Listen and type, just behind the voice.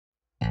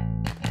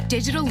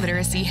Digital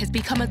literacy has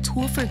become a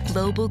tool for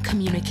global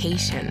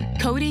communication.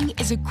 Coding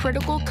is a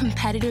critical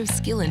competitive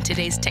skill in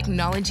today's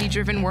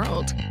technology-driven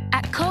world.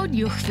 At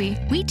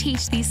Jõhvi, we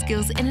teach these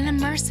skills in an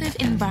immersive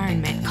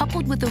environment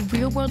coupled with a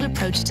real-world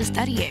approach to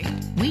studying.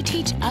 We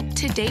teach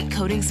up-to-date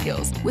coding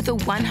skills with a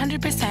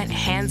 100%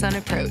 hands-on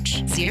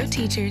approach. 0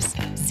 teachers,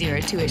 0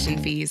 tuition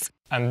fees.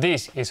 And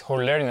this is how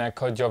learning at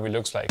Jõhvi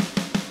looks like.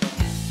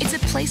 It's a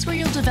place where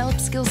you'll develop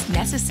skills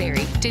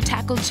necessary to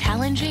tackle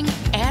challenging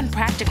and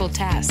practical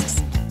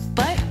tasks,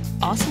 but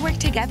also work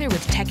together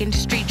with tech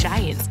industry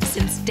giants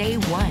since day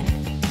one.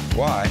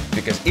 Why?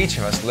 Because each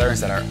of us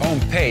learns at our own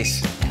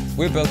pace.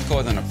 We build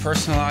code on a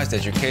personalized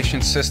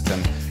education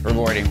system,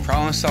 rewarding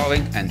problem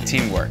solving and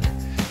teamwork.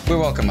 We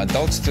welcome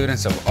adult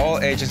students of all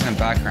ages and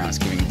backgrounds,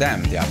 giving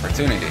them the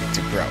opportunity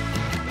to grow.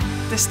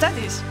 The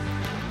studies,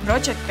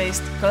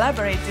 project-based,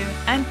 collaborative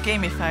and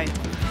gamified.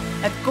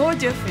 At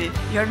Jõhvi,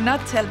 you're not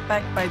held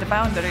back by the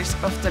boundaries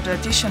of the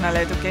traditional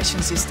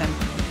education system.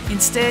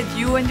 Instead,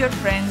 you and your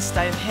friends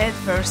dive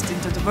headfirst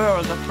into the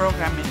world of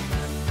programming.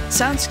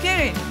 Sounds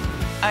scary?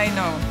 I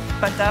know,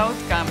 but the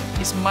outcome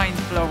is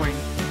mind-blowing.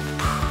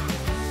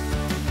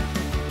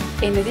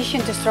 In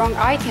addition to strong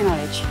IT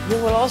knowledge, you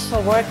will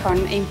also work on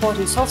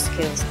important soft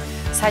skills,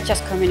 such as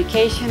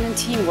communication and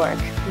teamwork,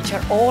 which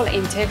are all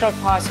integral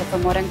parts of a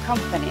modern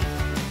company.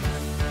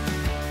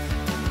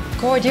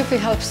 Jõhvi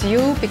helps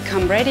you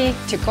become ready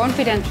to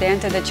confidently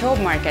enter the job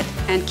market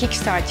and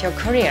kickstart your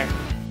career.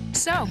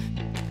 So,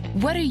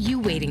 what are you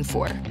waiting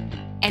for?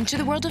 Enter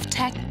the world of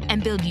tech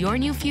and build your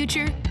new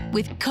future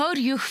with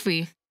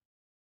Jõhvi.